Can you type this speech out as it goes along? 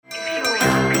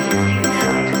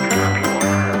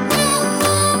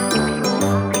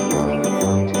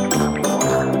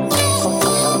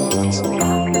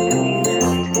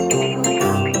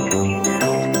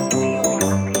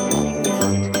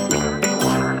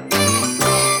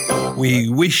We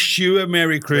wish you a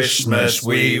Merry Christmas.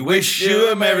 We wish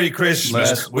you a Merry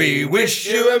Christmas. We wish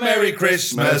you a Merry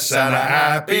Christmas and a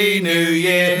Happy New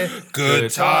Year. Good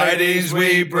tidings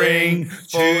we bring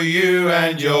to you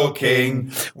and your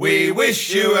King. We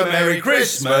wish you a Merry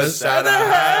Christmas and a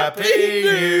Happy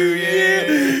New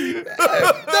Year.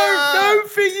 Don't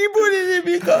think you put it in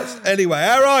because. Anyway,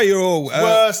 how are you all?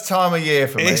 Worst time of year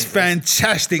for me. It's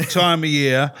fantastic time of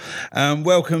year.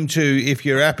 Welcome to If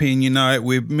You're Happy and You Know It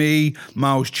with me,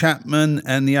 Miles Chapman,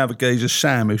 and the other geezer,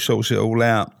 Sam, who sorts it all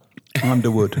out.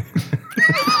 Underwood.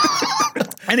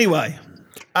 Anyway.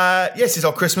 Yes, it's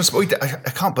our Christmas. I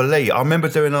can't believe. I remember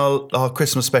doing our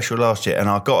Christmas special last year, and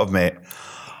I've got to admit,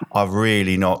 I've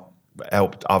really not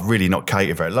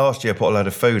catered for it. Last year I put a load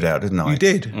of food out, didn't I? You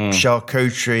did.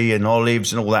 Charcuterie and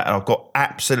olives and all that, and I've got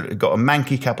a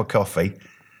manky cup of coffee.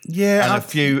 Yeah. And a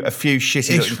few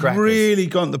shitty looking crackers. It's really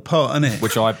gone to pot, hasn't it?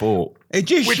 Which I bought.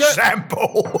 Sam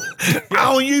bought.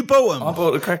 Oh, you bought them? I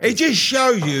bought the crackers. It just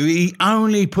shows you he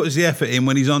only puts the effort in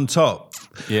when he's on top.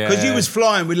 Yeah. Because he was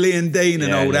flying with Lee and Dean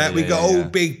and all that. We got all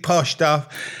big posh stuff.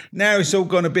 Now it's all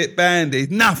gone a bit bandy.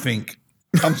 Nothing.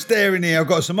 I'm staring here. I've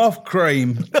got some off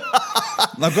cream.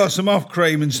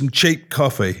 And some cheap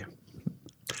coffee.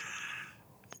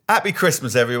 Happy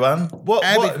Christmas, everyone.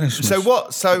 Christmas. So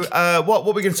what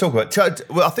are we going to talk about?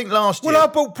 Well, I think last year. Well, I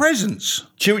bought presents.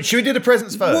 Should we do the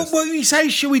presents first? What you say?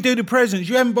 Should we do the presents?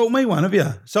 You haven't bought me one, have you?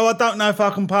 So I don't know if I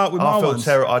can part with my ones.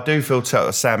 I do feel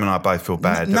terrible. Sam and I both feel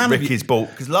bad that Ricky's bought,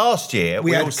 because last year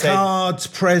we had all said cards,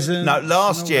 presents. No,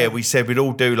 last year we said we'd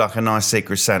all do like a nice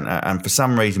Secret Santa, and for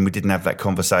some reason we didn't have that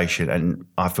conversation, and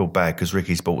I feel bad because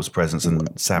Ricky's bought us presents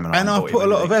and Sam and I. And I've put a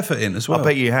lot of effort in as well. I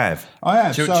bet you have. I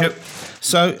have.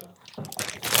 So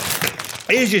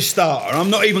here's your starter.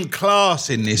 I'm not even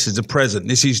classing this as a present.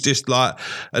 This is just like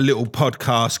a little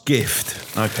podcast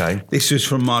gift. Okay. This was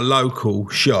from my local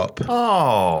shop.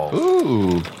 Oh.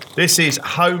 Ooh. This is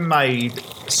homemade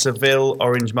Seville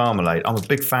orange marmalade. I'm a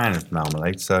big fan of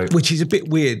marmalade, so. Which is a bit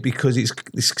weird because it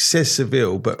says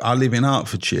Seville, but I live in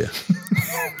Hertfordshire.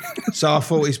 So I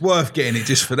thought it's worth getting it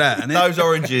just for that. And those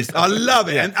oranges. I love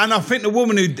it. Yeah. And I think the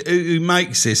woman who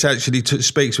makes this actually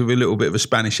speaks with a little bit of a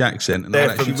Spanish accent.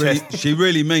 And she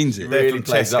really means it. They're from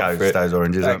Tesco's, those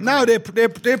oranges. No, they're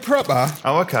proper.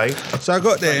 Oh, okay. So I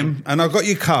got them, and I got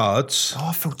your cards. Oh,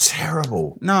 I feel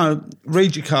terrible. No,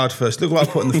 read your card first. Look what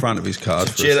I put on the front of his card.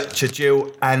 To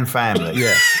Jill and family.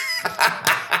 Yeah.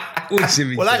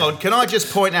 Well, hang on. Can I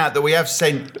just point out that we have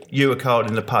sent you a card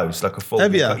in the post, like a full.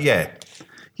 Have you? Yeah.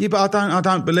 Yeah, but I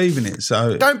don't believe in it.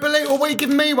 So don't believe. Well, what are you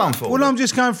giving me one for? Well, I'm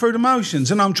just going through the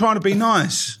motions, and I'm trying to be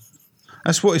nice.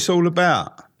 That's what it's all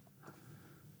about.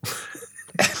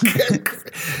 Did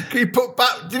you put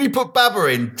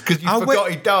Bubba in because you forgot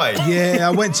he died? Yeah,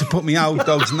 I went to put my old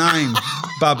dog's name,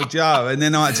 Bubba Joe, and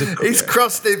then I had to. He's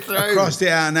crossed it through. I crossed it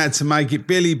out and had to make it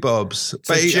Billy Bob's.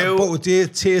 But he brought a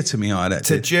tear to me eye.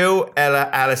 To Jill, Ella,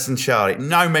 Alice, and Charlie.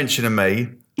 No mention of me.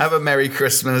 Have a Merry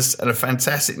Christmas and a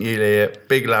fantastic New Year.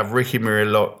 Big love, Ricky, Maria,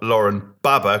 Lauren,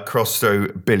 Bubba, cross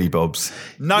through Billy Bob's.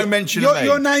 No mention of me.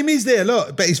 Your name is there,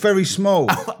 look, but it's very small.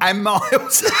 And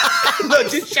Miles. Look,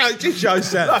 just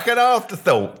shows that. Like an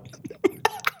afterthought.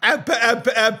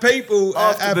 People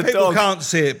can't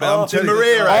see it, but I'm telling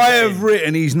you, I have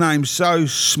written his name so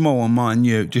small and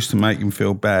minute just to make him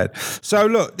feel bad. So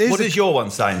look, what is your one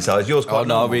saying? So is yours quite? Oh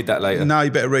no, I'll read that later. No, you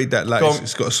better read that later.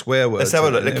 It's got a swear word. Let's have a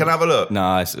look. Can I have a look? No,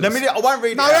 I won't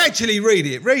read it. No, actually, read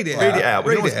it. Read it out.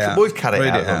 Read it out. We'll cut it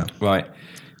out. Right.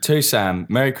 To Sam,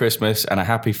 Merry Christmas and a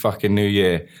happy fucking New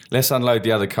Year. Let's unload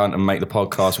the other cunt and make the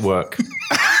podcast work.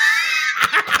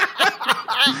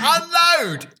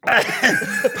 Unload!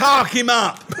 Park him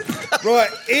up. Right,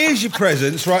 here's your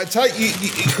presents. Right, take you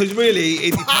because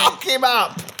really, park him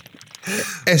up.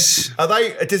 Yes. Are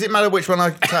they? Does it matter which one I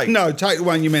take? No, take the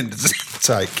one you meant to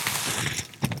take.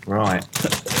 Right.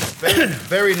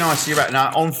 Very nicely wrapped.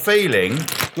 Now, on feeling.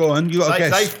 Go on, you got to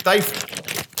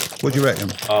guess. What do you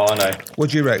reckon? Oh, I know.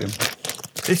 What do you reckon?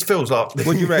 This feels like.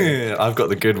 What do you reckon? I've got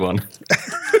the good one.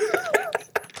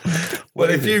 Well,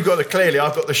 if you've got clearly,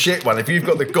 I've got the shit one. If you've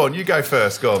got the gone, you go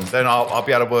first, gone. Then I'll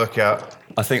be able to work out.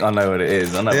 I think I know what it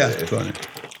is. I know what it is. Go on.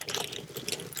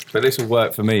 But this will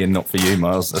work for me and not for you,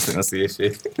 Miles. I think that's the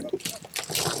issue.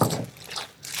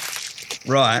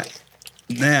 Right.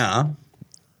 Now,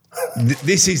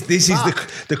 this is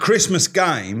the Christmas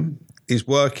game is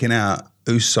working out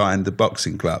who signed the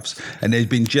boxing gloves, and they've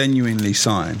been genuinely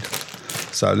signed.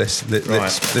 So let's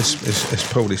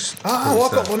pull this. Oh,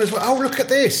 I've got one as well. Oh, look at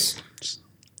this.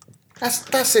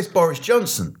 That says Boris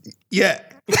Johnson. Yeah.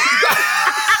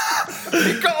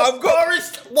 I've got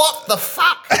Boris. What the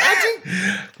fuck?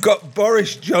 Got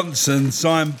Boris Johnson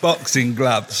signed boxing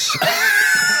gloves.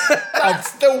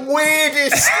 That's the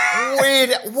weirdest.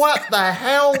 What the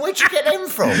hell? Where'd you get them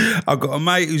from? I've got a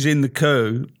mate who's in the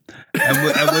coup and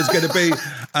was going to be,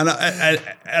 and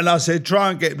I said,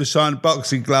 try and get him to sign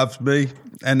boxing gloves, me.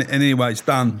 And anyway, it's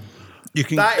done. You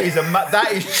can. That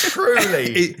is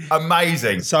truly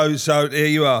amazing. So here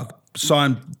you are,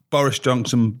 signed Boris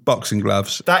Johnson boxing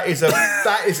gloves. That is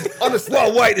honestly. What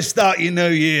a way to start your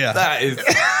new year. That is.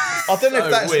 I don't know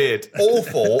if that's weird,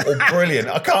 awful or brilliant.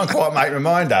 I can't quite make my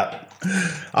mind up.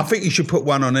 I think you should put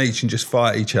one on each and just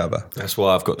fight each other. That's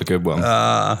why I've got the good one.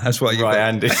 That's what you right, got.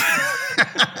 Andy.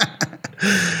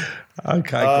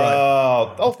 Okay,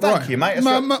 great. Thank you, mate.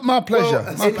 My pleasure.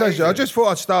 Well, My pleasure. I just thought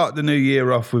I'd start the new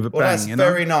year off with a bang. That's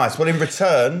very nice. Well, in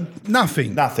return,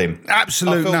 nothing.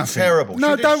 Absolute I feel nothing. terrible.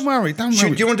 No, don't worry. Don't worry.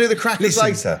 Do you want to do the crackers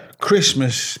later?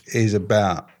 Christmas is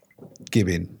about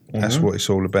giving. That's what it's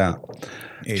all about.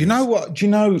 Do you know what?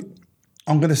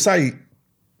 I'm going to say,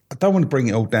 I don't want to bring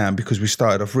it all down because we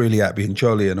started off really happy and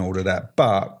jolly and all of that,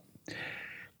 but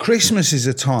Christmas is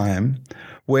a time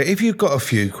where if you've got a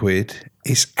few quid,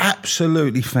 it's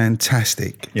absolutely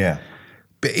fantastic. Yeah.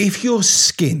 But if you're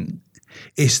skint,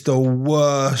 it's the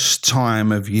worst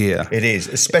time of year. It is,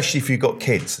 especially if you've got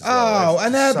kids.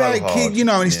 And how about kids?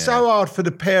 And it's so hard for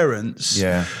the parents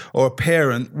or a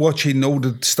parent watching all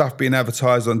the stuff being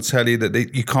advertised on telly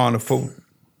that you can't afford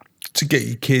to get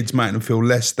your kids, making them feel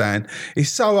less than. It's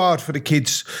so hard for the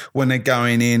kids when they're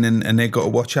going in and they've got to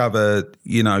watch other,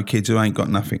 kids who ain't got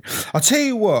nothing. I'll tell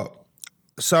you what,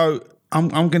 so I'm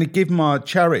going to give my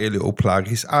charity a little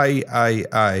plug. It's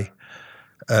AAA,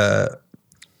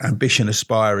 Ambition,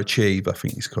 Aspire, Achieve, I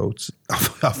think it's called. I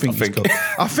think,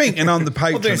 and I'm the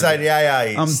patron. I was going to say the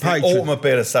AA, I'm the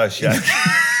Automobile Association.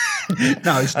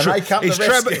 No, it's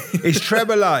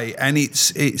Treble A, and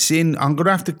it's in. I'm going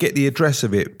to have to get the address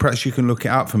of it. Perhaps you can look it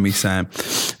up for me, Sam.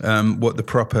 What the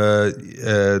proper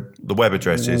the web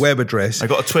address is. Web address. I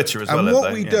got a Twitter as well. And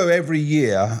what we do every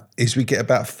year is we get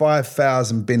about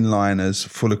 5,000 bin liners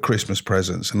full of Christmas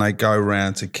presents, and they go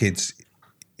around to kids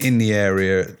in the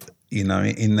area. In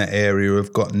that area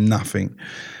have got nothing,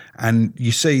 and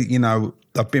you see,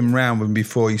 I've been round with them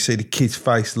before. You see the kids'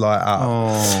 face light up.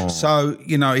 Oh. So,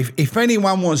 if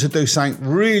anyone wants to do something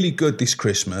really good this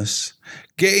Christmas,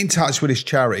 get in touch with this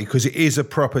charity because it is a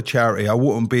proper charity. I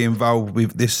wouldn't be involved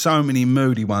with. There's so many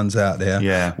moody ones out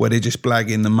there where they're just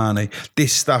blagging the money.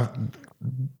 This stuff.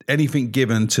 Anything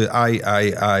given to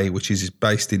AAA, which is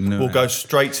based in Newham, will go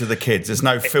straight to the kids. There's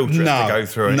no filter to go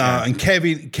through it. No, and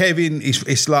Kevin,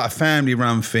 it's like a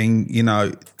family-run thing.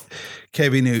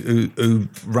 Kevin, who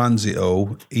runs it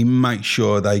all, he makes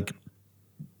sure it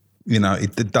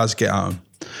does get home.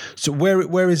 So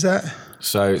where is that?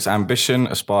 So it's Ambition,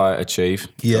 Aspire, Achieve.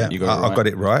 Yeah, I got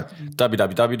it right.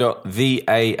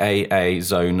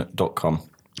 www.theaaazone.com.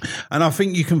 And I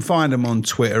think you can find them on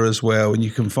Twitter as well, and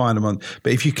you can find them on.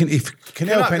 But if you can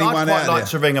help anyone out, I'd quite like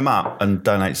to ring them up and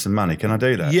donate some money. Can I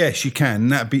do that? Yes, you can.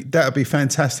 That'd be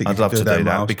fantastic. I'd love to do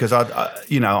that because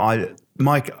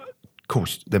Mike. Of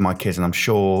course, they're my kids, and I'm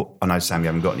sure. I know Sam, you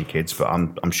haven't got any kids, but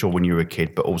I'm sure when you were a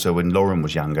kid, but also when Lauren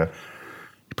was younger,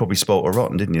 you probably spoilt her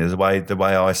rotten, didn't you? The way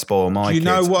I spoil my kids.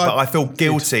 Know what? But I feel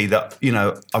guilty that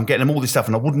I'm getting them all this stuff,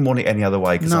 and I wouldn't want it any other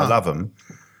way because I love them.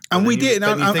 And we did.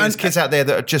 And there's kids out there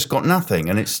that have just got nothing,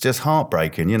 and it's just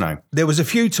heartbreaking, There was a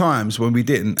few times when we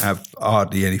didn't have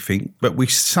hardly anything, but we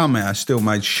somehow still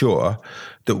made sure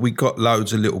that we got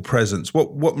loads of little presents.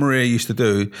 What Maria used to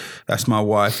do, that's my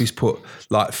wife, is put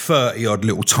like 30 odd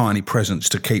little tiny presents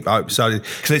to keep open. So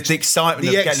because it's the excitement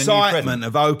of getting a new present.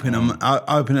 Of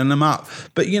opening them up.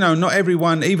 But not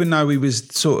everyone, even though we was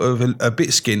sort of a bit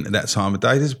skint at that time of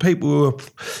day, there's people who are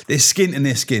they're skint and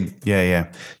they're skint. Yeah.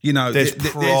 There's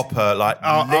proper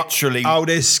literally.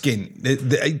 There's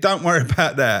skint. Don't worry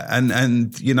about that.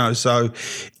 And so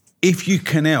if you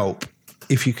can help.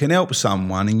 If you can help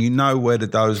someone and where the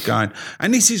dough's going,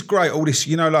 and this is great, all this,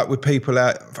 like with people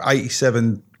out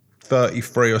 87,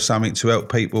 33 or something to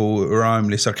help people who are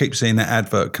homeless. I keep seeing that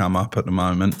advert come up at the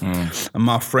moment. And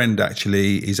my friend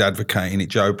actually is advocating it,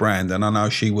 Jo Brand, and I know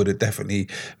she would have definitely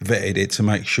vetted it to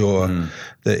make sure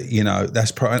that,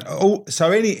 that's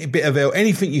so any bit of help,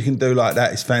 anything you can do like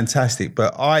that is fantastic.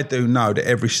 But I do know that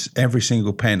every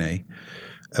single penny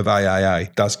of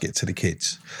AAA does get to the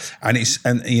kids, and it's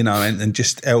and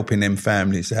just helping them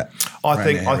families that. I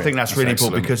think that's really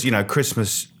important because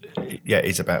Christmas,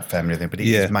 it's about family, but it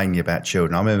is mainly about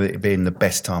children. I remember it being the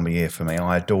best time of year for me.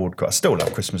 I still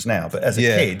love Christmas now, but as a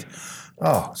kid,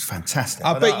 Oh, it's fantastic.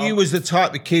 I bet you was the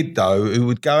type of kid, though, who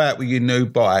would go out with your new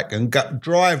bike and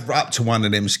drive up to one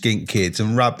of them skink kids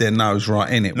and rub their nose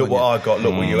right in it. Look what I got,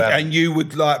 look what you have. And you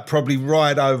would, like, probably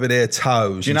ride over their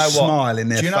toes and smile in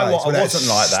their face. Do you know what? I wasn't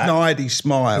like that. Snidey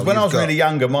smile. When I was really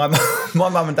younger, my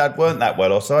mum and dad weren't that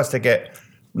well off, so I used to get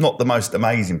not the most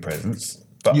amazing presents,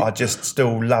 but I just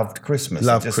still loved Christmas.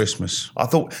 Christmas. I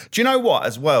thought, do you know what,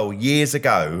 as well, years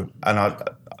ago, and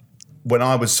when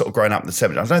I was sort of growing up in the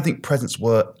 70s, I don't think presents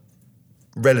were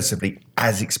relatively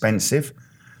as expensive.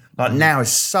 Like now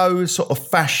it's so sort of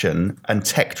fashion and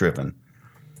tech driven.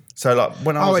 So like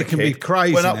when I was a kid, can be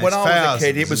crazy. When I was a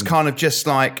kid, it was kind of just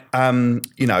like an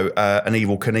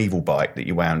Evel Knievel bike that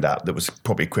you wound up that was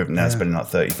probably equivalent now spending like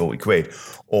 30, 40 quid.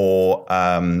 Or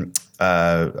I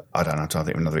don't know, I'm trying to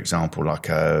think of another example, like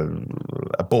a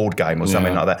board game or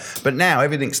something like that. But now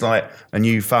everything's like a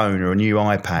new phone or a new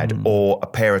iPad or a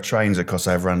pair of trainers that cost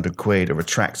over 100 quid or a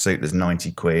tracksuit that's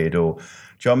 90 quid or...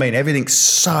 Do you know what I mean? Everything's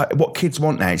so... What kids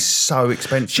want now is so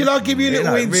expensive. Shall I give you a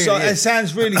little insight? Really it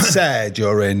sounds really sad,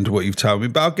 your end, what you've told me,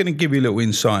 but I'm going to give you a little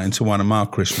insight into one of my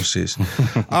Christmases.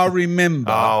 I remember...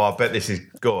 Oh, I bet this is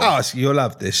good. Oh, you'll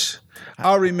love this.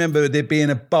 I remember there being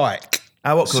a bike.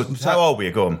 How old were you?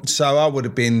 Go on. So I would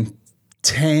have been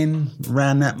 10,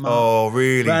 round that mark. Oh,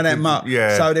 really? Round that mark.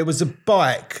 Yeah. So there was a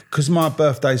bike, because my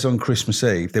birthday's on Christmas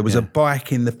Eve, there was a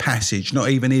bike in the passage, not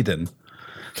even hidden.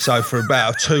 So for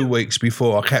about 2 weeks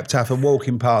before, I kept having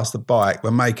walking past the bike,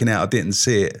 but making out I didn't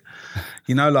see it.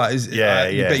 You know, like but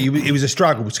it was a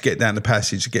struggle to get down the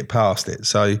passage to get past it.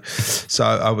 So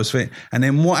I was thinking, and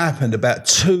then what happened about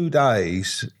 2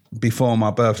 days before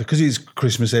my birthday, because it's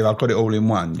Christmas Eve, I got it all in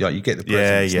one. Like you get the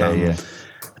presents.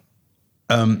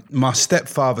 My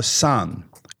stepfather's son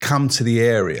come to the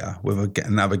area with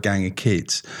another gang of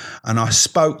kids, and I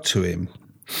spoke to him.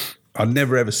 I'd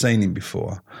never ever seen him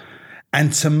before.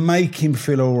 And to make him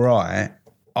feel all right,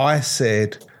 I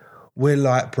said, we're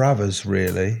like brothers,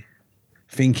 really,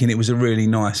 thinking it was a really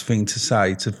nice thing to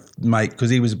say to make, because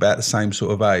he was about the same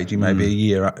sort of age. He may be a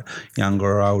year younger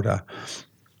or older.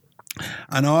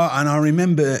 And I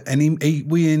remember, and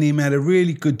we and him had a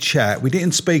really good chat. We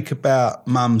didn't speak about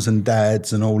mums and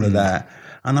dads and all of that.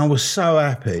 And I was so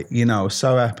happy,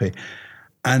 so happy.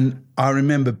 And I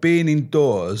remember being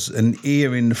indoors and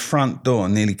hearing the front door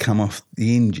nearly come off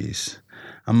the hinges.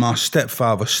 And my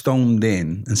stepfather stormed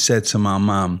in and said to my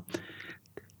mum,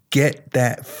 get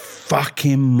that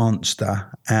fucking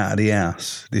monster out of the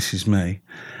house. This is me.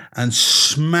 And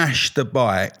smashed the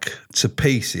bike to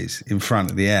pieces in front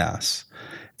of the house.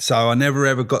 So I never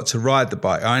ever got to ride the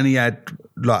bike. I only had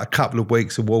like a couple of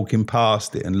weeks of walking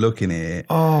past it and looking at it.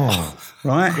 Oh,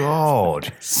 right?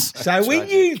 God. So when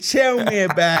you tell me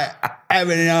about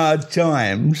having hard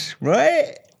times,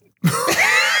 right?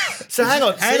 So hang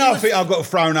on. And I think I got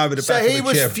thrown over the back of the chair. So he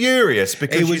was furious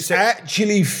because he was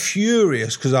actually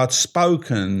furious because I'd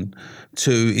spoken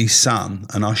to his son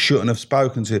and I shouldn't have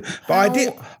spoken to him.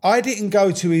 But I didn't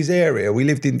go to his area. We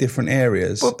lived in different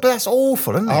areas. But that's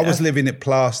awful, isn't it? I was living at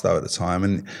Plaistow at the time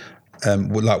and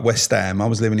like West Ham. I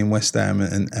was living in West Ham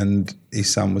and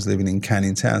his son was living in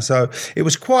Canning Town. So it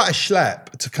was quite a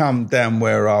schlep to come down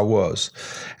where I was.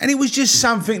 And it was just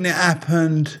something that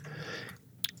happened.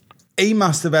 He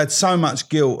must have had so much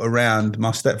guilt around,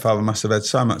 my stepfather must have had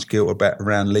so much guilt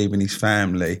around leaving his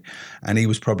family, and he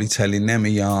was probably telling them a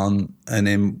yarn, and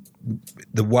then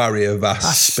the worry of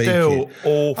us speaking. Still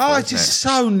awful. Oh, it's just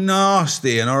so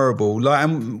nasty and horrible. Like,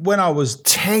 and when I was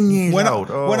 10 years old,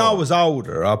 when I was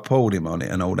older, I pulled him on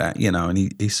it and all that, and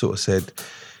he sort of said,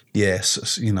 yes,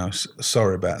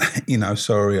 sorry about that,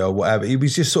 sorry or whatever. He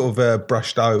was just sort of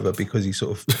brushed over because he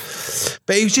sort of,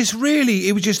 but it was just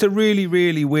a really,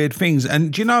 really weird thing.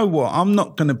 And do you know what? I'm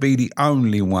not going to be the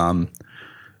only one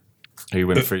who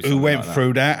went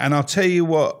through that. And I'll tell you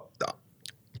what,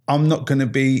 I'm not going to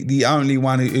be the only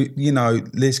one who,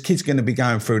 there's kids going to be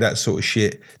going through that sort of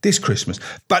shit this Christmas.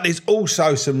 But there's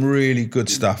also some really good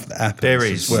stuff that happens. There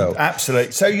is, as well.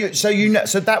 Absolutely.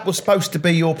 So that was supposed to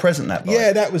be your present, that bike?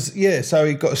 Yeah, that was. Yeah, so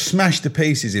he got smashed to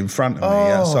pieces in front of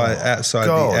me outside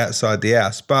the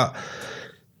house. But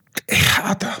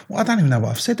I don't even know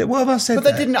what I've said. What have I said? But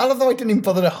they didn't. I love the way they didn't even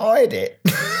bother to hide it.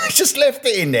 Just left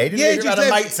it in there. Didn't at a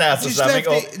mate's house or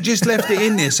something. Just left it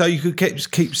in there so you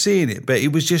could keep seeing it. But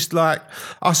it was just like,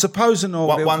 I suppose,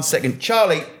 one second,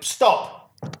 Charlie,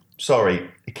 stop. Sorry,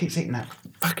 he keeps eating that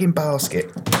fucking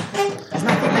basket. There's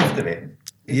nothing left of it.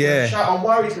 I'm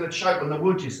worried he's going to choke on the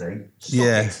wood. You see?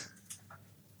 Stop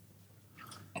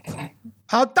it.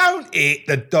 Oh, don't hit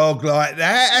the dog like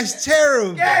that. That's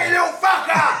terrible. Yeah, you little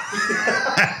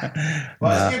fucker! Right,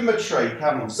 let's give him a treat.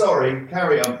 Come on. Sorry,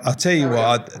 carry on. I'll tell you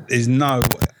what, there's no...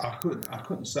 I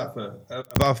couldn't suffer. Am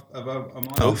I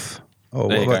off? Oh,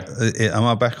 There you what, am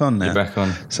I back on now? You're back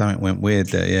on. Something went weird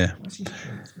there, yeah.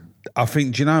 I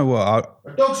think, do you know what?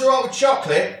 The dogs are all with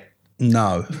chocolate.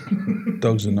 No.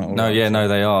 Dogs are not all No, right. yeah, no,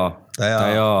 they are. They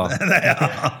are. They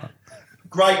are.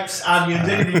 Grapes, onions,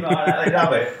 anything like that. They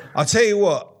love it. I'll tell you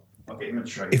what, I'll get him a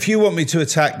treat. if you want me to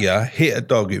attack you, hit a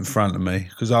dog in front of me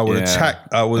because I will Yeah.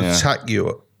 attack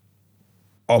you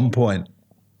on point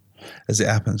as it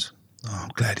happens. Oh, I'm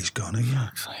glad he's gone. Are you?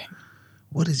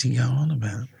 What does he go on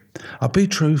about? I'll be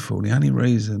truthful. The only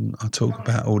reason I talk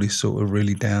about all this sort of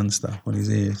really down stuff when he's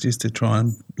here is just to try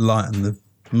and lighten the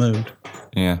mood.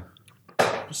 Yeah.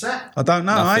 What's that? I don't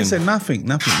know. I ain't Nothing. said nothing,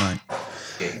 mate.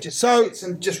 He just So- sits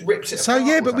and just rips it So apart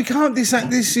yeah, or but we something. can't.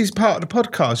 This is part of the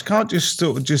podcast. Can't just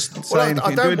sort of just say Well, I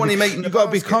anything. don't do want him anything. eating the You've got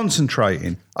to be basket.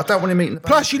 concentrating. I don't want him eating the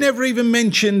Plus, you basket. never even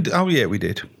mentioned. Oh yeah, we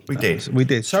did. We did. We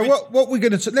did. So what we're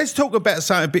going to let's talk about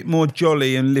something a bit more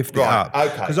jolly and lift it Right, up.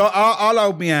 okay. Because I'll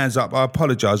hold my hands up. I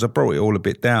apologise. I brought it all a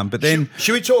bit down. But then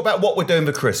Should we talk about what we're doing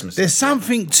for Christmas? there's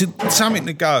something to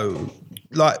go.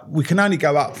 Like we can only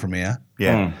go up from here.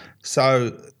 Yeah.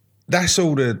 So that's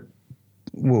all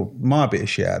my bit of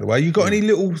shit out of the way. You got any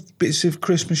little bits of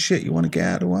Christmas shit you want to get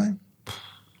out of the way?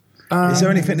 Is there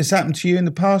anything that's happened to you in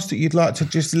the past that you'd like to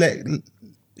just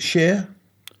share?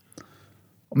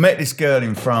 I met this girl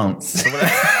in France.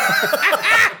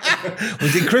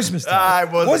 Was it Christmas time?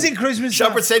 it wasn't. Was it Christmas Shall I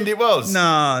time? pretend it was?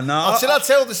 No. Shall I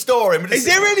tell the story? Is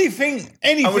there anything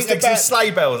I was sticking some about?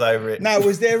 sleigh bells over it. No,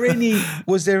 was there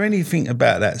anything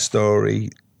about that story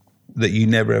that you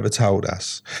never ever told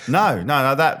us? No.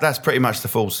 That's pretty much the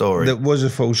full story. That was a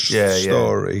full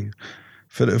story.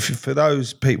 For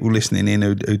those people listening in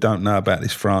who don't know about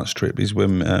this France trip, is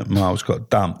when Miles got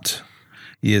dumped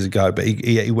years ago, but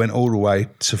he went all the way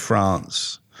to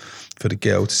France for the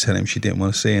girl to tell him she didn't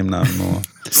want to see him no more.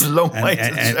 It's a long way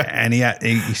to and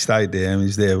he stayed there and he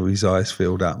was there with his eyes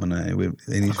filled up and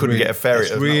he couldn't get a ferry.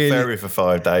 It was not a ferry for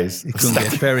 5 days. He couldn't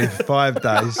get a ferry for 5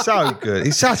 days. So good.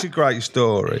 It's such a great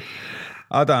story.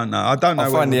 I don't know. I'll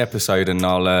find the episode and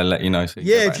I'll let you know. So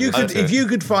Yeah, if you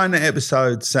could find that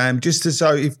episode, Sam, just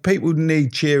so if people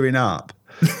need cheering up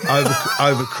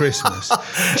over Christmas,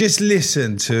 just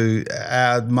listen to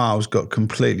how Miles got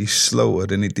completely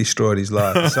slaughtered and it destroyed his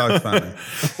life. It's so funny.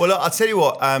 Well, look, I'll tell you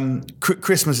what.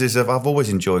 Christmases, I've always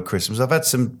enjoyed Christmas. I've had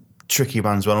some tricky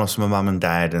ones when I lost my mum and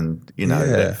dad, and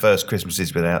the first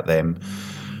Christmases without them.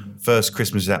 First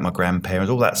Christmas without my grandparents,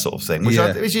 all that sort of thing,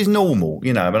 which is normal,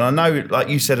 But I know, like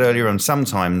you said earlier on,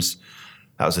 sometimes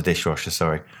that was a dishwasher.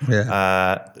 Sorry.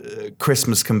 Yeah.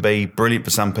 Christmas can be brilliant for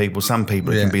some people. Some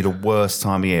people it can be the worst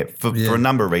time of year for a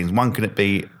number of reasons. One, can it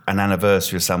be an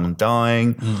anniversary of someone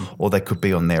dying, or they could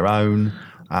be on their own,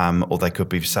 or they could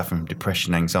be suffering from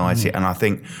depression, anxiety, and I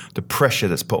think the pressure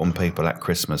that's put on people at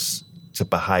Christmas to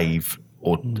behave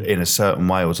or in a certain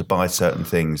way, or to buy certain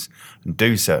things and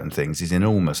do certain things is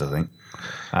enormous, I think.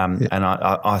 And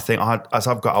I think as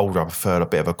I've got older, I prefer a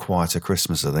bit of a quieter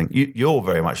Christmas, I think. You're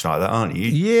very much like that, aren't you?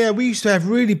 Yeah, we used to have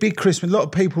really big Christmas, a lot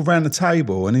of people around the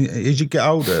table, and as you get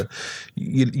older,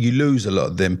 you lose a lot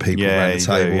of them people around the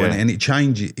table, and it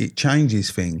changes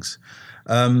things.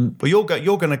 Well, you're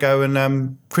going to go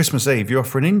and Christmas Eve. You're off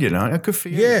for an Indian, aren't you? Good for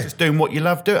you. Yeah, just doing what you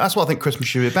love doing. That's what I think Christmas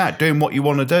should be about. Doing what you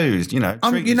want to do. Is treat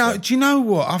yourself. Do you know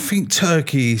what? I think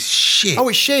turkey is shit. Oh,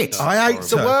 it's shit. I hate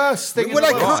it's the worst thing.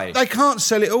 Well, they can't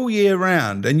sell it all year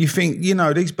round, and you think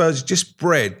these birds are just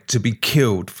bred to be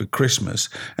killed for Christmas,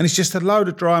 and it's just a load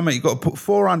of dry meat. You've got to put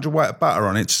 400 weight of butter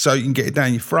on it so you can get it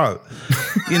down your throat.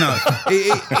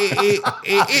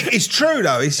 It's true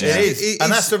though. It is, and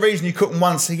that's the reason you cook them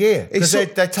once a year, because they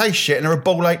taste shit and they're a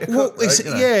ball ache to cook.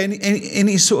 And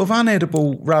it's sort of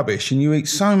unedible rubbish, and you eat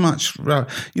so much. My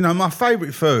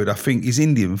favourite food, I think, is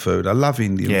Indian food. I love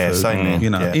Indian food. Yeah, same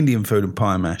here. Indian food and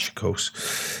pie mash, of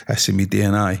course. That's in my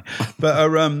DNA. But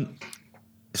I'm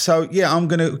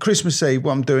gonna Christmas Eve.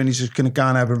 What I'm doing is just gonna go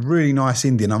and have a really nice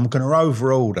Indian. I'm gonna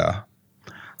over-order,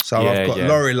 so I've got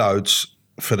lorry loads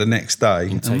for the next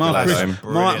day. And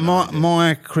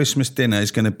my Christmas dinner is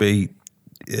going to be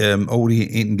all the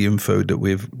Indian food that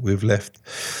we've left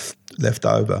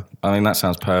over. I think that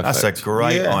sounds perfect. That's a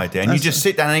great idea. And you just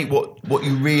sit down and eat what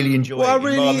you really enjoy,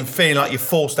 rather than feeling like you're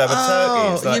forced to have a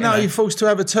turkey. It's like, you're forced to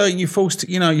have a turkey. You're forced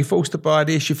to buy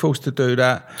this. You're forced to do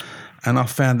that. And I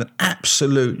found an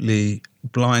absolutely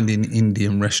blinding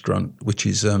Indian restaurant, which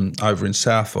is over in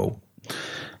Southall.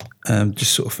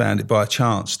 Just sort of found it by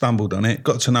chance, stumbled on it,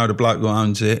 got to know the bloke who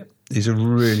owns it. He's a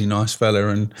really nice fella,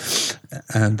 and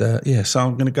yeah. So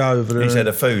I'm going to go over there. He said and-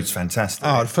 the food's fantastic.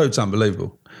 Oh, the food's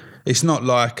unbelievable. It's not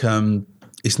like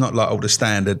all the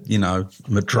standard,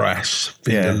 madras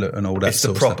finger and all that. It's the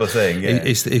sort of proper stuff. thing, yeah.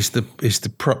 It's the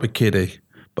proper kiddie.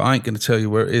 But I ain't going to tell you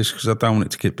where it is because I don't want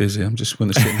it to get busy. I'm just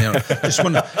want to sit in there.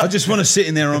 I just want to sit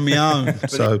in there on my own.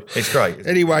 So It's great.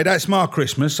 anyway, that's my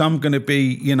Christmas. I'm going to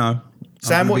be,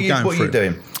 Sam, what are you for it.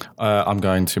 doing? I'm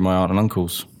going to my aunt and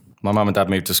uncle's. My mum and dad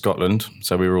moved to Scotland,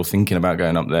 so we were all thinking about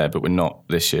going up there, but we're not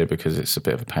this year because it's a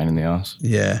bit of a pain in the arse.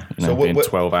 Yeah. Being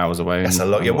 12 hours away. That's a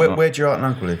lot. Yeah, where'd your aunt and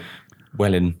uncle live?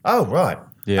 Welling. Oh, right.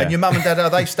 Yeah. And your mum and dad, are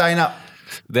they staying up?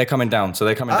 They're coming down. So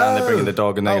they're coming down, they're bringing the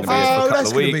dog, and they're going to be here for a that's couple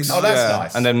of gonna be weeks. nice. Oh, that's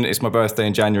nice. And then it's my birthday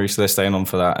in January, so they're staying on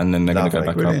for that, and then they're going to go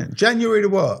Lovely. back up. Brilliant. January to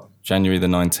what? January the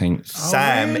 19th.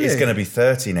 Sam really? is going to be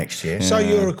 30 next year. So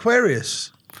you're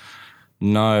Aquarius.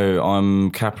 No,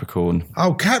 I'm Capricorn.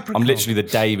 Oh, Capricorn. I'm literally the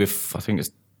day before, I think it's,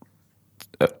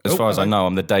 as far as I know,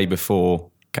 I'm the day before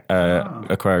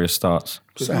Aquarius starts.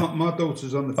 My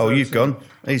daughter's on the Oh, you've gone.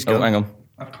 He's Oh, gone. hang on.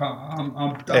 I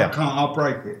can't. Yeah. I'll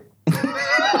break it.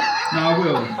 No, I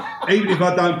will. Even if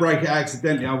I don't break it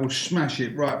accidentally, I will smash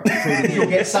it right through the You'll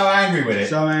get so angry with it.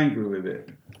 So angry with it.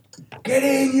 Get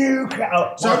in, you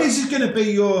cow. So this is going to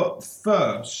be your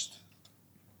first.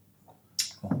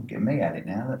 Get me at it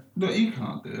now. Look, you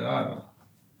can't do it either.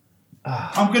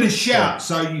 I'm going to shout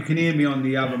so you can hear me on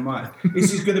the other mic.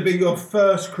 This is going to be your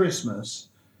first Christmas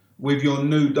with your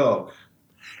new dog.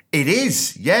 It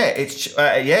is, yeah. It's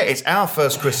our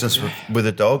first Christmas with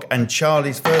a dog and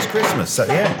Charlie's first Christmas. So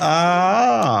yeah.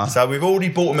 Ah. So we've already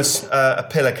bought him a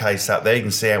pillowcase up there. You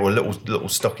can see our little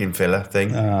stocking filler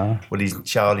thing. Well, he's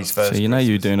Charlie's first. So you know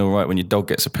you're doing all right when your dog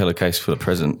gets a pillowcase full of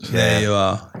presents. There you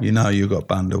are. You know you got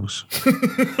bundles.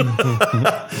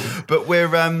 But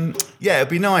we're it'd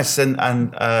be nice and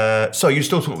so you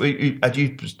still talking?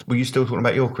 Were you still talking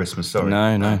about your Christmas? Sorry.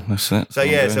 No, that's it. So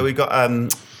yeah, so we got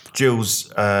Jill's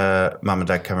mum and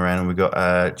dad come around, and we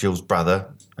got Jill's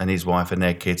brother and his wife and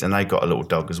their kids, and they got a little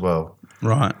dog as well.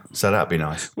 Right. So that'd be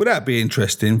nice. Well, that'd be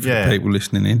interesting for the people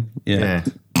listening in. Yeah.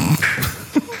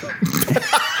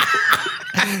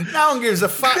 No one gives a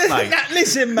fuck, mate.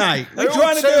 Listen, mate. We're They're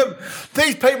trying all to do.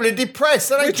 These people are depressed.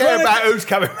 They We're don't care trying to- about who's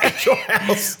coming around your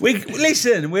house.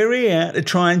 We're here to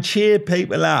try and cheer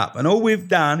people up, and all we've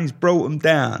done is brought them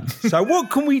down. So what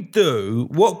can we do?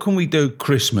 What can we do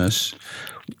Christmas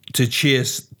to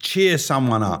cheer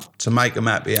someone up, to make them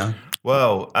happier?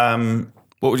 Well,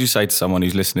 What would you say to someone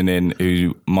who's listening in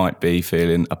who might be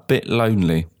feeling a bit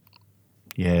lonely?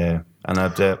 yeah, and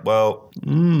I'd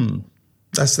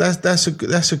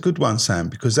That's a good one, Sam,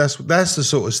 because that's the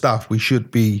sort of stuff we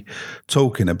should be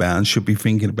talking about and should be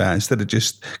thinking about instead of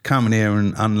just coming here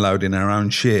and unloading our own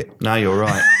shit. no, you're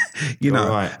right. You know,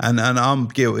 right. and I'm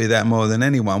guilty of that more than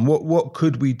anyone. What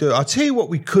could we do? I'll tell you what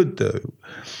we could do.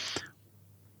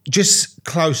 Just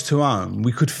close to home,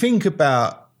 we could think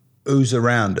about who's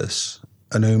around us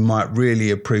and who might really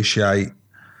appreciate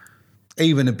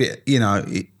even a bit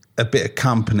of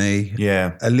company,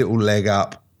 Yeah. a little leg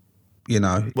up,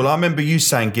 Well, I remember you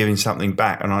saying giving something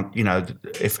back, and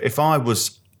if I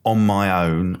was on my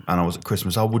own and I was at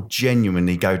Christmas, I would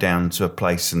genuinely go down to a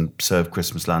place and serve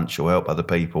Christmas lunch or help other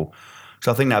people.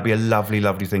 So I think that'd be a lovely,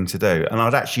 lovely thing to do, and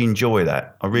I'd actually enjoy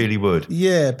that. I really would.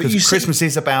 Yeah, but because you see- Christmas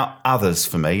is about others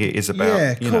for me. It is about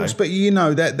Yeah, of course. But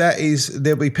that is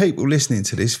there'll be people listening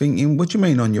to this thinking, "What do you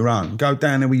mean on your own? Go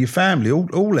down there with your family.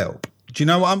 All help." Do you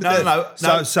know what I'm? No,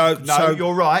 So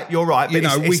you're right. You're right. But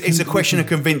it's a question of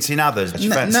convincing others.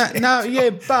 No, yeah,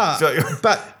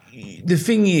 but the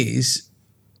thing is,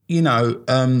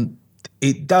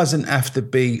 it doesn't have to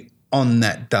be on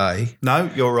that day. No,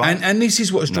 you're right. And this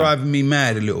is what's driving me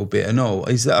mad a little bit and all,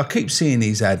 is that I keep seeing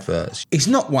these adverts. It's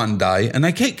not one day, and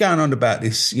they keep going on about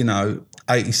this,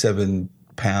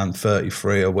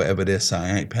 £87.33 or whatever they're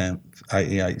saying,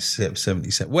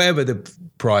 £88.77, whatever the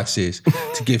price is,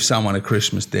 to give someone a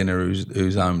Christmas dinner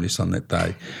who's homeless on that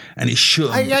day. And it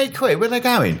shouldn't. £88, where are they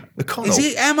going? The Connaught. Is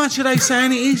it? How much are they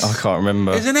saying it is? I can't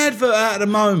remember. There's an advert out at the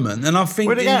moment, and I'm thinking...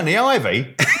 Where are they going? The Ivy?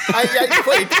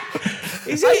 £88.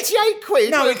 Is it? £88?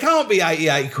 No, it can't be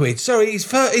 88 quid. Sorry, is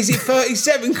it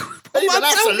 37 quid? What Even am I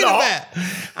that's a talking lot. about?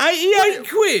 88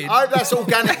 quid? That's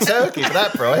organic turkey for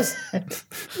that price.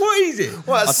 What is it?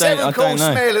 What, a I don't 7-course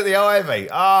know. meal at the Ivy.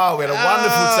 Oh, we had a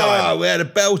wonderful time. We had a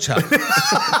belter.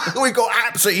 We got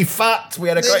absolutely fucked. We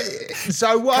had a great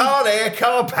So what? car there,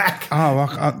 car back.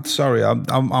 I'm sorry,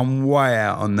 I'm way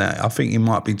out on that. I think it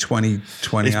might be 28 It's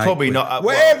probably quid. not-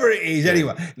 Whatever it is,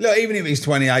 anyway. Look, even if it's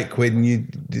 28 quid and you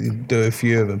do a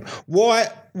few of them. Why,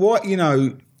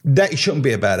 That it shouldn't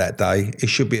be about that day. It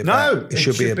should be about. It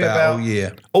should be about all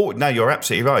year. Oh no, you're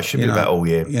absolutely right. It should be about all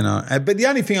year. You know, but the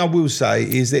only thing I will say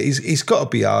is that it's got to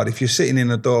be hard if you're sitting in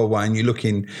a doorway and you're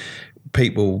looking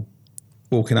people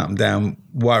walking up and down,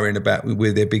 worrying about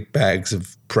with their big bags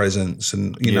of presents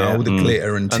and all the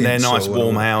glitter and their nice and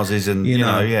warm houses and you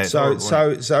know yeah.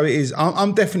 So it is.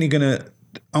 I'm definitely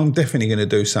gonna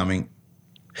do something.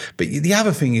 But the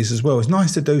other thing is as well, it's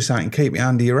nice to do something, keep it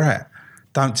under your hat.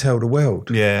 Don't tell the world.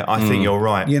 Yeah, I think you're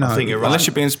right. I think you're right. Unless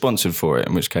you're being sponsored for it,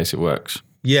 in which case it works.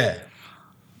 Yeah.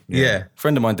 A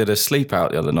friend of mine did a sleep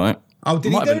out the other night. Oh,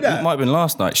 did he do that? It might have been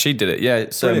last night. She did it. Yeah,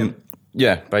 it's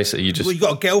basically you just. Well, you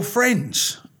got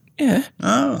girlfriends. Yeah.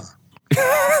 Oh.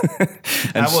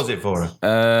 How was it for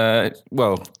her?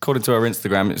 Well, according to her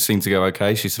Instagram, it seemed to go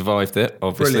okay. She survived it,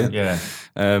 obviously. Brilliant.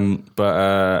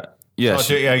 Yeah.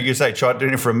 You say try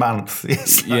doing it for a month.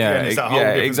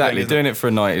 Exactly. Doing it for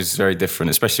a night is very different,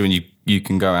 especially when you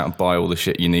can go out and buy all the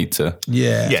shit you need to.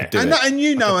 Yeah. And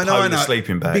you know, like and I know,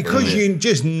 sleeping bag, because you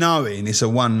just knowing it's a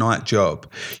one night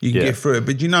job, you can get through it.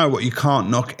 But you know what? You can't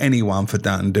knock anyone for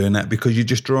doing that because you're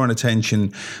just drawing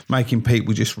attention, making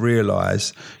people just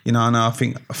realise. You know, and I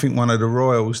think one of the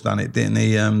royals done it, didn't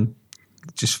he?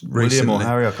 Just recently. William or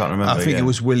Harry, I can't remember. I think it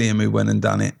was William who went and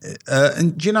done it.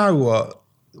 And do you know what?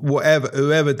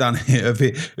 Whoever done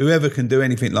it, whoever can do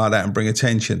anything like that and bring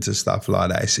attention to stuff like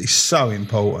that, it's so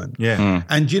important. Yeah.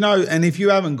 And and if you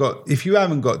haven't got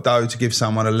dough to give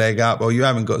someone a leg up, or you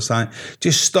haven't got something,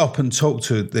 just stop and talk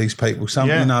to these people. Some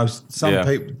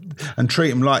people, and treat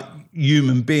them like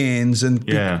human beings, and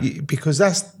because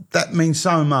that means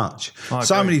so much.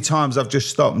 So many times I've just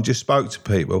stopped and just spoke to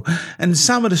people, and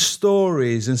some of the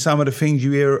stories and some of the things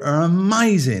you hear are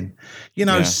amazing. You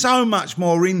know, so much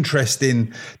more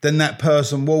interesting than that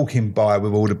person walking by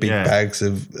with all the big bags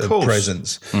of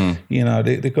presents. You know,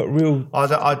 they've got real.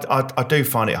 I do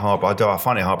find it hard, but I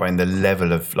find it hard in the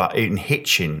level of, like, in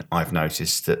Hitchin, I've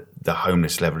noticed that the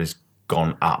homeless level has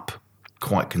gone up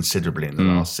quite considerably in the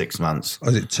last 6 months. Oh,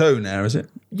 is it 2 now, is it?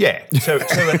 Yeah, 2 and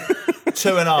a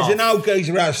half. There's an old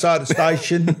geezer outside the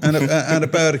station and a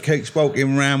bird that keeps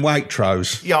walking around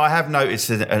Waitrose. Yeah, I have noticed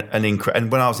an increase.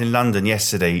 And when I was in London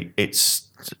yesterday, it's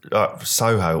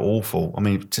Soho, awful. I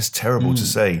mean, just terrible to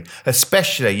see.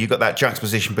 Especially you've got that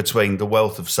juxtaposition between the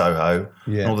wealth of Soho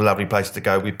and all the lovely places to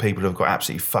go with people who've got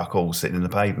absolutely fuck all sitting in the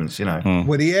pavements, you know.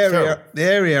 Well, the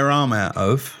area I'm out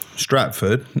of,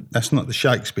 Stratford, that's not the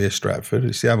Shakespeare Stratford,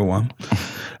 it's the other one.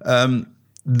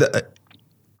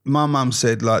 My mum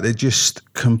said, like, they're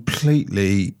just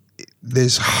completely,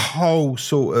 there's whole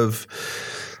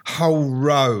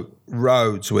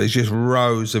roads where it's just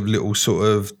rows of little sort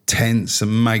of tents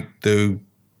and make-do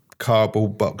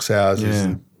cardboard box houses.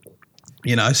 And,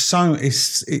 you know,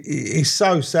 it's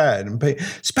so sad. And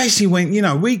especially when, you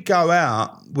know, we go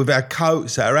out with our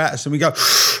coats, our hats, and we go,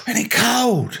 and it's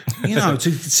cold, you know,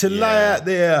 to lay out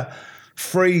there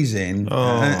freezing,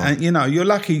 and you know, you're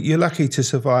lucky to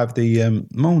survive the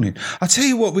morning. I tell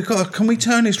you what, can we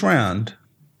turn this round?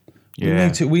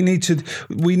 Yeah, we need to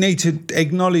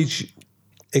acknowledge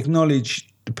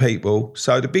the people.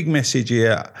 So the big message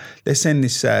here, let's end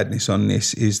this sadness on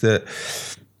this, is that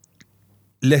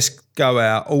let's go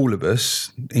out, all of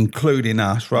us, including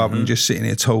us, rather than just sitting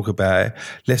here talk about it.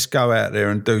 Let's go out there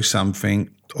and do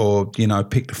something. Or, you know,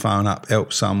 pick the phone up,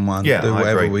 help someone, do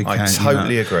whatever we can. I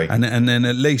totally agree. And then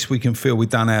at least we can feel we've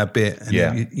done our bit.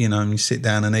 And you know, and you sit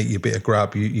down and eat your bit of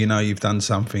grub, you know you've done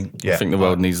something. Yeah. I think the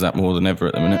world needs that more than ever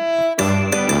at the minute.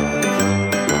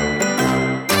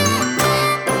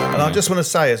 And I just want to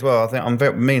say as well, I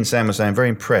think me and Sam were saying, very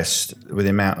impressed with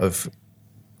the amount of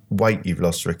weight you've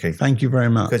lost, Ricky. Thank you very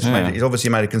much. Because it's obviously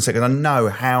made a concession. I know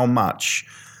how much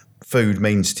food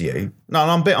means to you. No,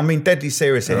 I'm being deadly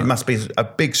serious here. It must be a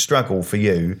big struggle for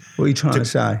you. What are you trying to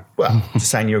say? Well,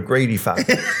 just saying you're a greedy fuck.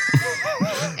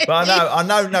 But I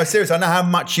know, no, seriously, I know how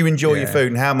much you enjoy your food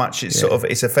and how much it's sort of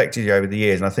it's affected you over the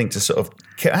years. And I think to sort of,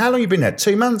 how long have you been there?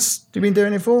 2 months? Have you been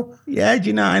doing it for? Yeah, do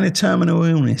you know, in a terminal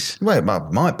illness? Well, it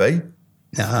might be.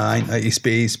 No, it's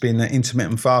been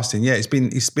intermittent fasting. Yeah,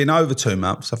 it's been over 2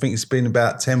 months. I think it's been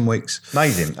about 10 weeks.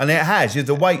 Amazing, and it has.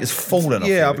 The weight has fallen off.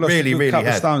 Yeah, I've lost a couple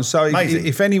of stones. So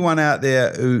if anyone out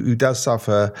there who does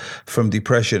suffer from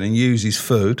depression and uses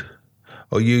food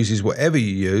or uses whatever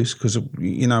you use, because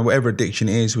you know whatever addiction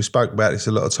it is, we spoke about this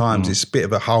a lot of times. It's a bit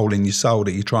of a hole in your soul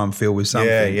that you try and fill with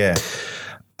something. Yeah.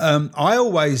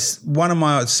 One of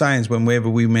my sayings whenever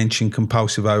we mention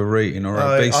compulsive overeating or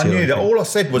obesity, I knew that. All I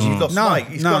said was you've lost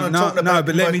weight.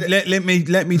 But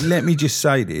let me just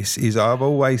say this: is I've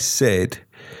always said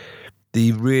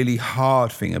the really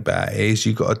hard thing about it is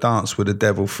you've got to dance with the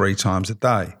devil 3 times a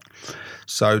day.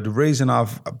 So the reason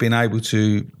I've been able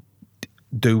to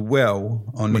do well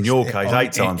on In your case,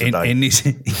 8 times a day. in this,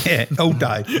 yeah, all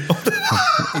day.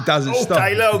 It doesn't All stop.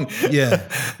 day long. Yeah,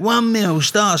 1 meal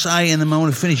starts at 8 in the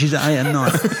morning, finishes at 8 at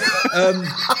night.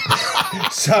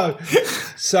 So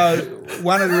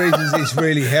one of the reasons it's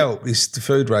really helped is the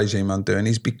food regime I'm doing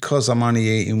is because I'm only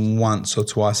eating once or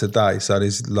twice a day. So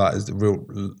there's a real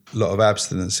lot of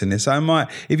abstinence in there. So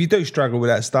if you do struggle with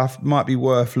that stuff, it might be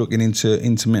worth looking into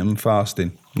intermittent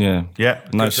fasting. Yeah. Yeah,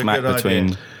 No that's a smack good between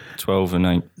idea. 12 and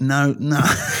 8. No.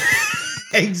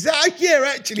 Exactly. Yeah,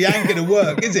 actually, ain't going to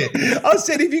work, is it? I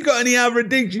said, if you've got any other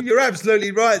addiction, you're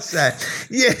absolutely right, Sam.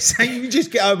 Yes, and you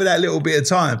just get over that little bit of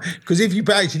time. Because if you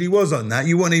actually was on that,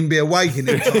 you wouldn't even be awake in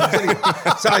it.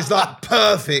 So it's like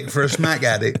perfect for a smack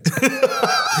addict.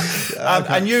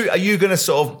 And are you going to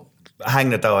sort of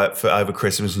hang the diet for over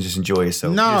Christmas and just enjoy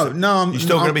yourself? No. You're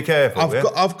still going to be careful.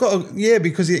 I've got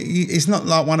because it's not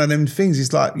like one of them things.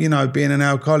 It's like, being an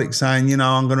alcoholic saying,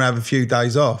 I'm going to have a few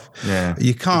days off. Yeah.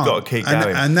 You can't. You've got to keep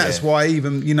going. And that's why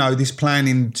even, this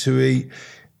planning to eat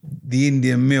the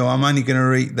Indian meal, I'm only going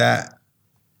to eat that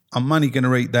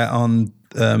on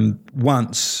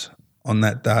once on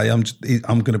that day. I'm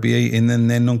going to be eating,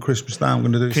 and then on Christmas Day, I'm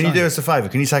going to do the Can same. you do us a favour?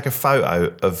 Can you take a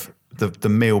photo of the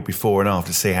meal before and after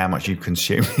to see how much you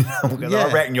consume? Yeah,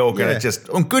 I reckon you're going to yeah. just,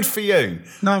 good for you.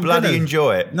 No, I'm bloody gonna.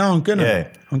 enjoy it. No, I'm gonna. Yeah.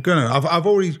 I'm gonna. I've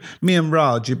already. Me and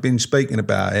Raj have been speaking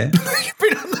about it. You've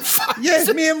been on the phone. Yeah,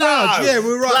 me and Raj. Yeah,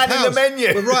 we're right Planning pals. the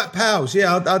menu. We're right pals.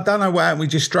 Yeah, I don't know what happened. We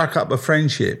just struck up a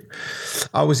friendship.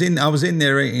 I was in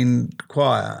there eating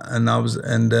quiet,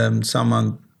 and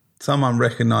someone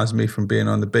recognised me from being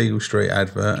on the Beagle Street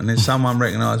advert, and then someone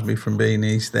recognised me from being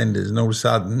EastEnders, and all of a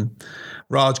sudden,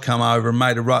 Raj come over and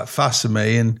made a right fuss of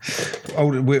me, and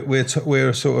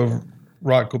we're sort of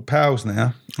right good pals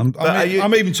now.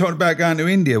 I'm even talking about going to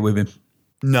India with him.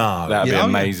 No. That'd be Yeah,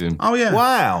 amazing. Oh yeah.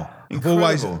 Wow.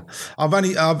 Incredible.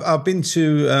 I've been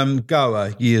to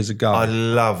Goa years ago. I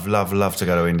love to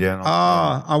go to India.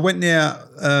 I went there.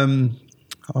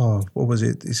 What was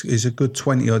it? It's a good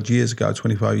 25 years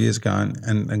ago,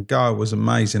 and Goa was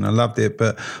amazing. I loved it.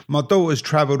 But my daughter's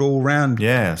travelled all around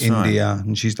India,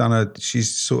 and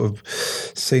she's sort of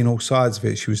seen all sides of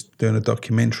it. She was doing a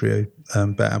documentary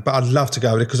about it. But I'd love to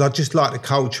go there because I just like the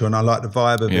culture and I like the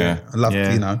vibe of Yeah. it. I love,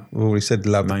 we already said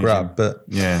love the grub, but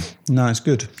no, it's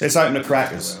good. Let's open the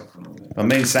crackers.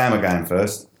 Me and Sam are going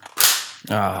first.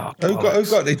 Ah, Who got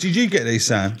these? Did you get these,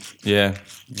 Sam? yeah.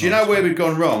 Do you know where we've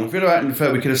gone wrong? If we'd have opened the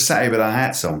first, we could have sat here with our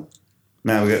hats on.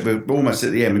 Now we're almost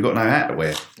at the end. We've got no hat to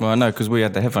wear. Well, I know, because we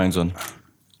had the headphones on.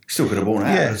 Still could have worn a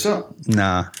hat. Yeah. At the top.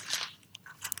 Nah.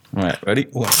 Right, ready?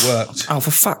 Well, it worked. Oh,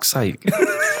 for fuck's sake.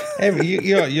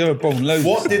 You're a born loser.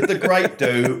 What did the grape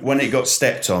do when it got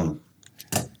stepped on?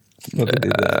 What did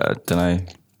it do? Don't know.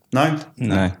 No?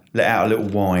 No. Let out a little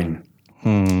whine.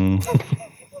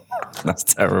 That's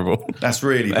terrible. That's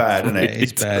really bad, isn't it?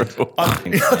 It's bad.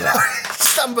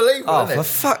 It's unbelievable, Oh, isn't for it?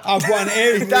 fuck. I've won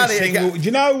every done it single. again. Do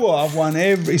you know what? I've won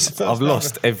every. It's the first I've time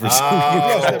lost every single I've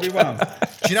lost every one.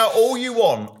 Do you know all you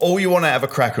want out of a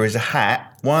cracker is a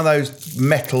hat, one of those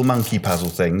metal monkey puzzle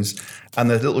things, and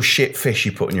the little shit fish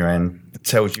you put in your hand that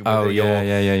tells you whether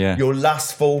you're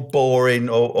lustful, boring,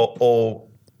 or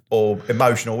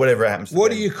emotional, whatever it happens to What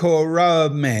be. do you call a row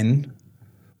of men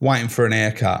waiting for an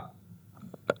haircut?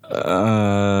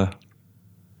 I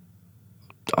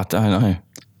don't know.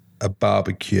 A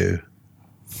barbecue.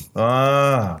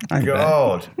 Ah, Ain't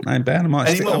God. Ain't bad. I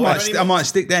might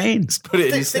stick that in. Put it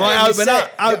in your Stick Might it in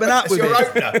your open up set. with It's your it.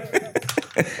 opener.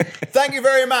 Thank you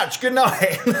very much. Good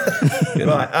night.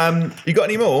 Right. You got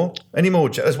any more?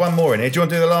 There's one more in here. Do you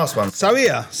want to do the last one? So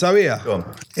here. Go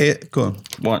on. Go on.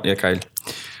 What? Yeah, okay.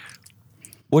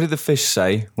 What did the fish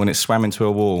say when it swam into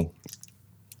a wall?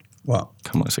 What?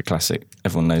 Come on, it's a classic.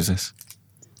 Everyone knows this.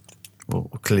 Well,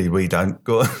 clearly we don't.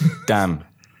 Go on. Damn.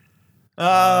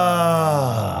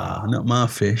 Ah. Not my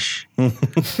fish.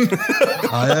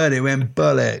 I heard it went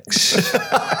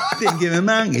bollocks. Didn't give a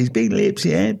monkeys. Big lips,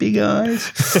 yeah, big eyes.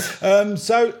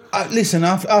 So listen,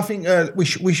 I think we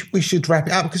should wrap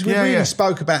it up because we really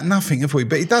spoke about nothing, have we?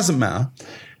 But it doesn't matter.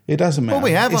 It doesn't matter. Well,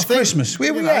 we have. It's I think, Christmas. We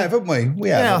have, haven't we? We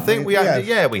have. Yeah, I think we have.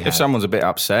 Yeah, we If have. someone's a bit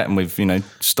upset and we've,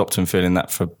 stopped them feeling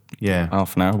that for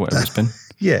half an hour, whatever it's been.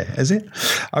 Yeah, is it?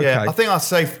 Okay. Yeah, I think I'd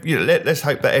say, let's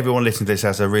hope that everyone listening to this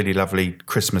has a really lovely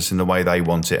Christmas in the way they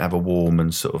want it, have a warm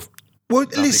and sort of well,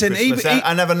 listen, Christmas,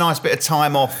 and have a nice bit of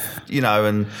time off,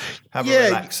 and have a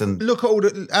relax and look at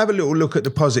have a little look at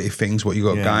the positive things what you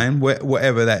got going,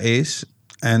 whatever that is,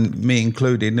 and me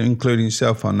including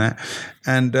yourself on that,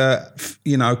 and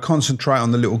concentrate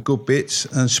on the little good bits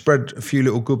and spread a few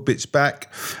little good bits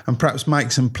back, and perhaps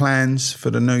make some plans for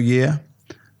the new year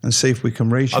and see if we can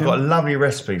reach I've them. got a lovely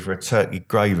recipe for a turkey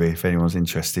gravy if anyone's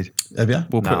interested. Have you?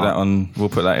 We'll put that on. We'll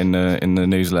put that in the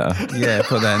newsletter. Yeah,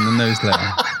 put that in the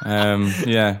newsletter.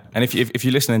 Yeah, and if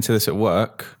you're listening to this at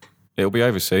work, it'll be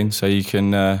over soon, so you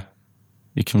can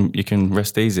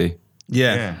rest easy.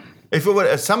 Yeah. If it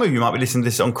were, some of you might be listening to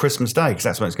this on Christmas Day because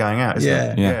that's when it's going out, isn't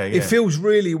it? Yeah. It feels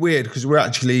really weird because we're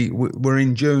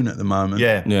in June at the moment.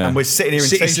 Yeah. And we're sitting here in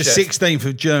It's the t-shirts. 16th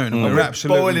of June. And we're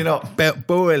absolutely boiling up.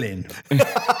 Boiling.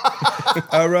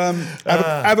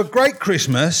 Have a great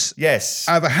Christmas. Yes.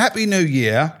 Have a happy New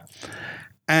Year.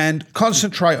 And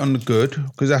concentrate on the good,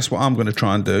 because that's what I'm going to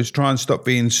try and do, is try and stop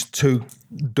being too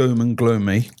doom and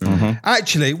gloomy. Mm-hmm.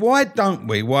 Actually, while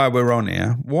we're on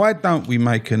here, why don't we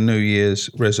make a New Year's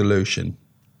resolution?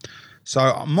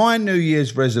 So my New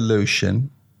Year's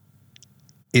resolution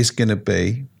is going to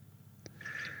be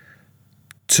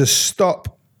to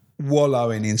stop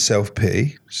wallowing in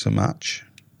self-pity so much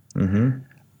and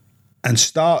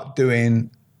start doing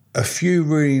a few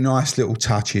really nice little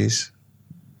touches.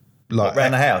 Like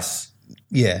around the house.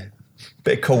 Yeah.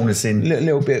 Bit of cornicing.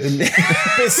 Little bit. Bit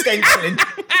of stenciling.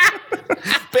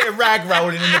 Bit of rag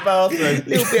rolling in the bathroom.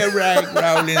 Little bit of rag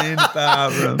rolling in the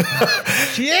bathroom.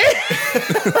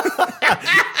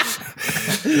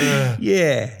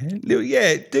 Yeah. Do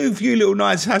a few little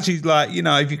nice touches, like,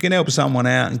 if you can help someone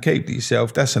out and keep to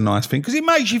yourself, that's a nice thing, because it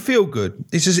makes you feel good.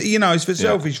 It's just, it's for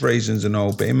selfish reasons and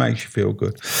all, but it makes you feel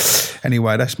good.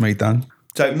 Anyway, that's me done.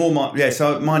 So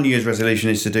So my New Year's resolution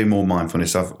is to do more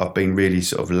mindfulness. I've been really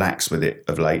sort of lax with it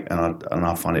of late, and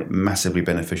I find it massively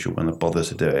beneficial when I bother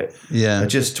to do it. Yeah. So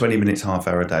just 20 minutes, half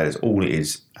hour a day. That's all it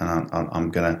is, and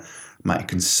I'm going to make a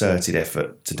concerted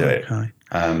effort to do it.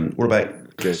 What about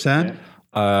Sam?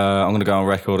 I'm going to go on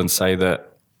record and say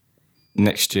that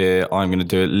next year I'm going to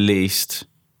do at least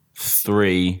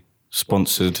 3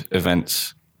 sponsored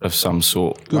events of some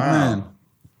sort. Good man.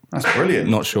 That's brilliant.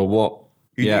 Not sure what.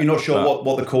 You're not sure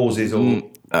what the cause is, or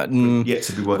yet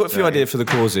to be worked out. I've got a few ideas for the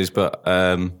causes, but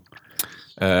I've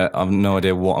no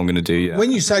idea what I'm going to do yet.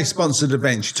 When you say sponsored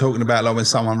events, you're talking about like when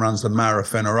someone runs a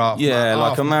marathon or half. Yeah,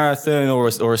 like a marathon or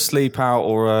a sleep out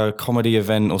or a comedy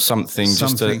event or something.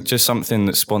 Something. Just something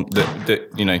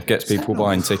that gets people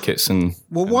buying tickets and.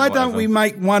 Well, why don't we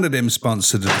make one of them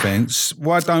sponsored events?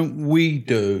 Why don't we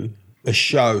do a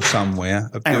show somewhere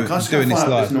of Hang on, can I just doing go this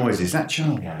find out live? this noise? Is that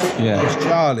Charlie? Yeah. It's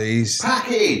Charlie's.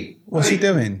 Packy! What's he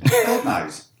doing? God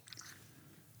knows.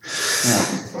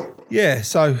 Yeah,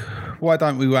 so why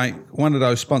don't we make one of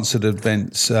those sponsored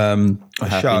events, a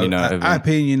Happy show, and Unite event.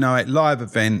 Happy and Unite live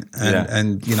event, Yeah.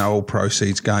 and all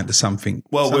proceeds going to something.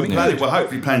 Well, something we're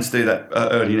hopefully planning to do that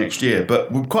early next year,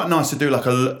 but we're quite nice to do like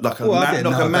a Well, I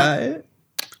didn't know about it.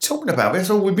 talking about it.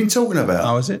 That's all we've been talking about.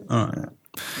 Oh, is it? All right.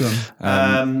 Go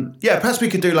on. Perhaps we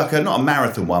could do like not a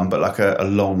marathon one, but like a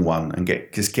long one, and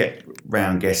get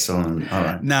round guests on. All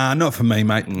right. Nah, not for me,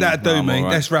 mate. That'd do I'm me. all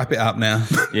right. Let's wrap it up now.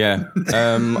 Yeah.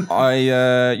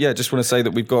 I just want to say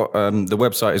that we've got the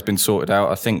website has been sorted out.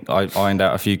 I think I ironed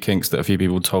out a few kinks that a few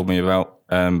people told me about.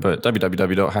 But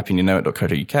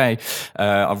www.happyyounknowit.co.uk.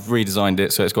 I've redesigned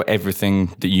it so it's got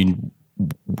everything that you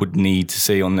would need to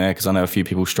see on there, because I know a few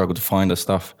people struggle to find our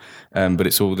stuff. But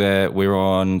it's all there. We're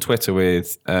on Twitter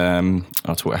with our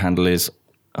Twitter handle is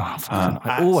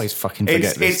I always fucking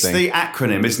forget this It's thing. the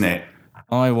acronym, isn't it?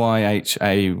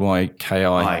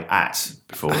 IYHAYKI. At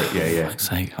before it. Yeah.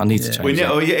 I need to change We that.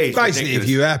 know, it's Basically, if ridiculous.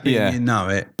 you're happy Yeah. and you know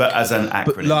it. But as an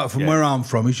acronym. But like from where I'm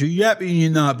from, it's you happy and you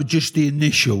know it, but just the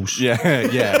initials. Yeah.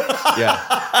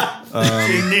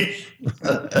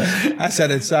 That's how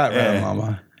they'd say it around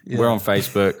Mama. Yeah. We're on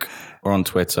Facebook. We're on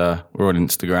Twitter. We're on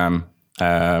Instagram.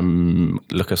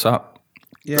 Look us up.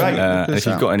 Yeah, Great. look us If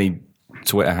you've up. got any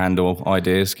Twitter handle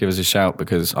ideas, give us a shout,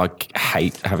 because I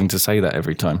hate having to say that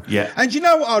every time. Yeah. And you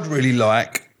know what I'd really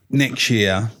like next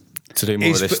year? To do more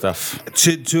of It's this for- stuff.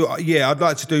 I'd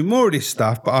like to do more of this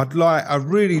stuff, but I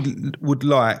really would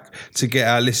like to get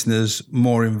our listeners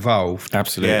more involved.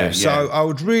 Absolutely. Yeah. So I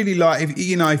would really like,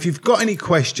 if you've got any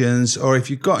questions, or if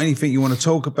you've got anything you want to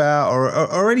talk about,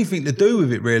 or anything to do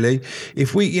with it, really,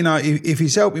 if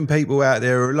it's helping people out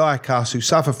there who are like us, who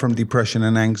suffer from depression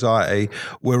and anxiety,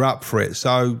 we're up for it.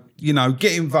 So,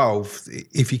 get involved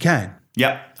if you can.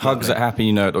 Yep.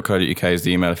 Hugs@happyyouknowit.co.uk is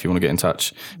the email if you want to get in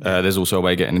touch. There's also a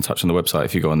way of getting in touch on the website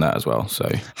if you go on that as well. So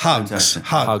Hugs.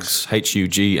 Hugs, Hugs.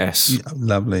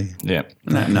 Lovely. Yeah.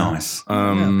 Nice.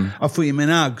 I thought you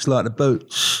meant Uggs, like the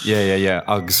boots. Yeah.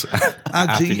 Hugs.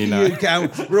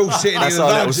 Uggs. We're all sitting That's here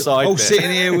our with little Uggs. side All bit.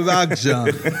 sitting here with Uggs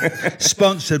on.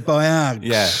 Sponsored by Uggs.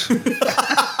 Yeah.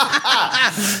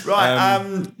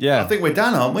 Right. yeah. I think we're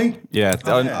done, aren't we? Yeah,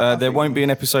 there won't be an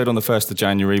episode on the 1st of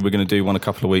January. We're going to do one a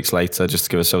couple of weeks later just to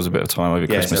give ourselves a bit of time over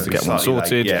Christmas so to it'll get be one slightly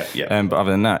sorted. late. Yeah. But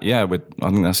other than that, I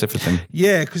think that's everything.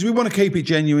 Yeah, because we want to keep it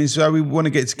genuine, so we want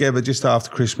to get together just after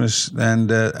Christmas and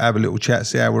have a little chat,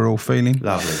 see how we're all feeling.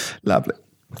 Lovely.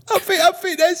 I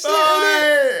think that's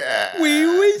it. We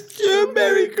wish you a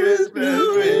Merry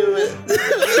Christmas.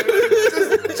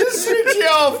 Just switch it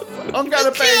off. I'm going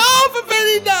to bed. Get off of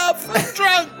it enough. I'm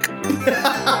drunk.